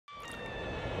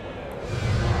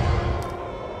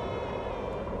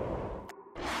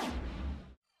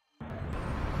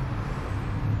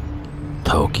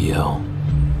Tokyo,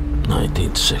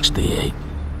 1968,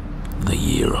 the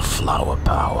year of flower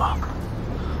power.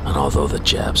 And although the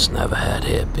Japs never had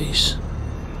hippies,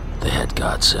 they had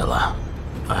Godzilla.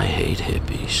 I hate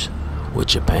hippies. With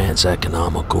Japan's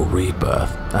economical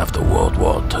rebirth after World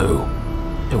War II,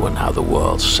 it was now the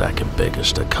world's second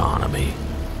biggest economy,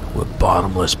 with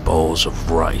bottomless bowls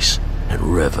of rice and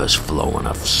rivers flowing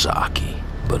of sake.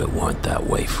 But it weren't that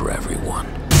way for everyone.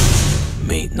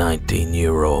 Meet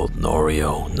 19-year-old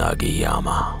Norio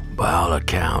Nagayama. By all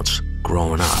accounts,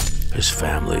 growing up, his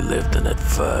family lived in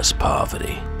adverse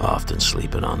poverty, often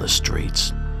sleeping on the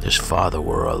streets. His father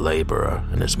were a laborer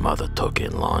and his mother took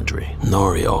in laundry.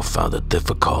 Norio found it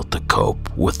difficult to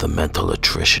cope with the mental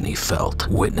attrition he felt,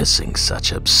 witnessing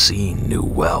such obscene new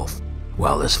wealth,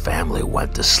 while his family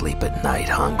went to sleep at night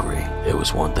hungry. It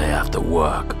was one day after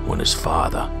work when his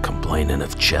father, complaining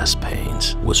of chest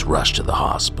pains, was rushed to the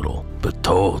hospital, but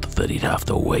told that he'd have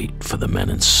to wait for the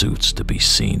men in suits to be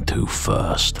seen to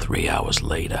first. 3 hours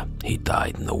later, he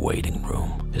died in the waiting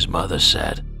room. His mother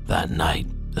said that night,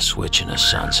 the switch in his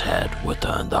son's head was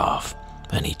turned off,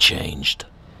 and he changed.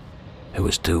 It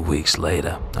was 2 weeks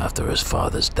later, after his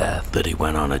father's death, that he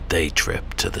went on a day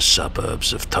trip to the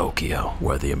suburbs of Tokyo,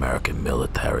 where the American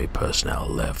military personnel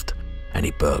lived, and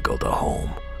he burgled a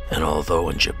home. And although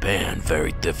in Japan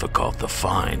very difficult to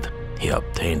find, he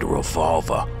obtained a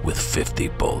revolver with 50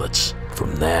 bullets.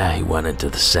 From there, he went into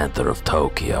the center of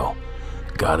Tokyo,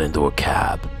 got into a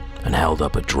cab, and held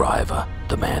up a driver,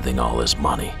 demanding all his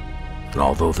money. And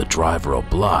although the driver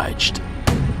obliged,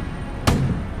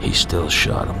 he still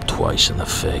shot him twice in the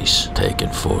face, taking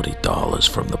 $40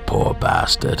 from the poor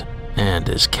bastard and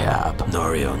his cab.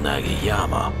 Norio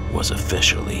Nagayama was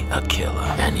officially a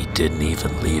killer, and he didn't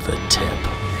even leave a tip.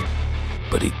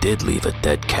 But he did leave a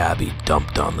dead cabbie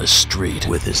dumped on the street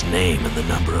with his name and the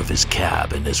number of his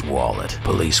cab in his wallet.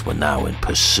 Police were now in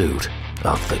pursuit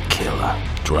of the killer.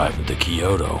 Driving to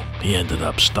Kyoto, he ended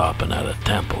up stopping at a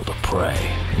temple to pray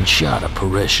and shot a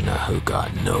parishioner who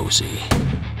got nosy.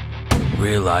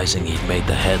 Realizing he'd made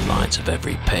the headlines of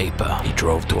every paper, he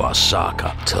drove to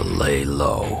Osaka to lay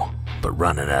low. But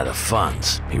running out of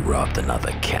funds, he robbed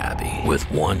another cabbie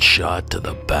with one shot to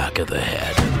the back of the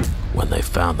head. When they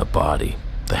found the body,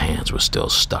 the hands were still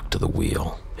stuck to the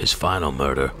wheel. His final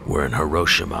murder were in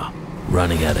Hiroshima.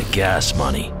 Running out of gas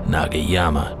money,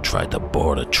 Nagayama tried to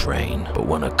board a train, but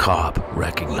when a cop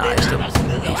recognized him,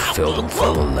 he filled him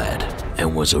full of lead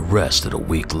and was arrested a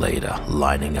week later,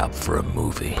 lining up for a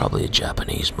movie, probably a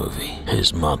Japanese movie.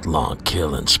 His month-long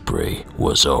killing spree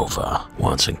was over.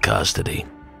 Once in custody,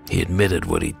 he admitted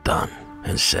what he'd done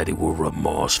and said he were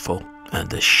remorseful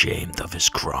and ashamed of his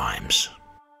crimes.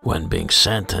 When being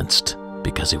sentenced,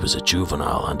 because he was a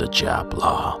juvenile under Jap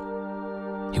law,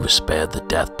 he was spared the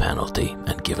death penalty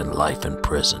and given life in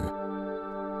prison.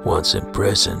 Once in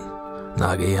prison,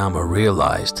 Nagayama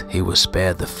realized he was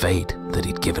spared the fate that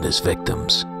he'd given his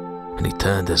victims, and he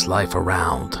turned his life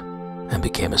around and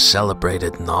became a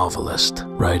celebrated novelist,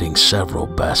 writing several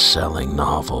best-selling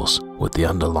novels with the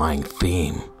underlying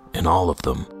theme in all of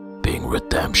them being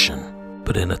redemption.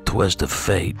 But in a twist of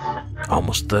fate,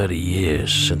 almost 30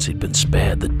 years since he'd been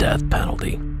spared the death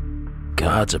penalty,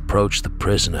 guards approached the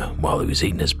prisoner while he was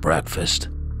eating his breakfast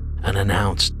and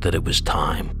announced that it was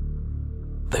time.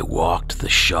 They walked the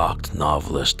shocked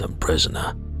novelist and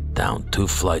prisoner down 2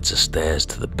 flights of stairs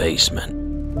to the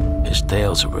basement. His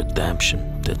tales of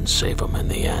redemption didn't save him in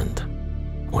the end.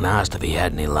 When asked if he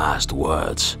had any last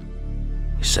words,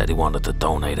 he said he wanted to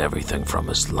donate everything from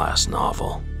his last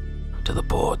novel to the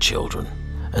poor children.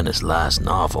 And his last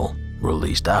novel,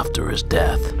 released after his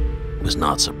death, was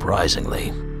not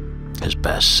surprisingly his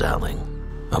best-selling.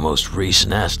 A most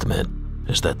recent estimate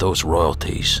is that those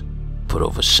royalties put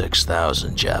over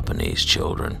 6,000 Japanese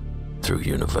children through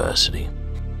university.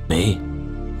 Me,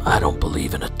 I don't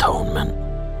believe in atonement.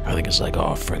 I think it's like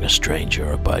offering a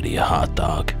stranger a bite of your hot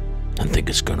dog and think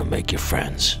it's gonna make you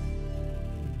friends.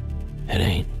 It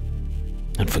ain't.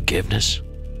 And forgiveness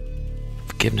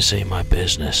ain't my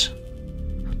business.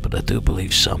 But I do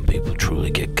believe some people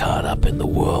truly get caught up in the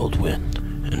whirlwind.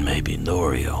 And maybe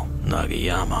Norio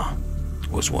Nagayama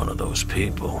was one of those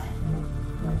people.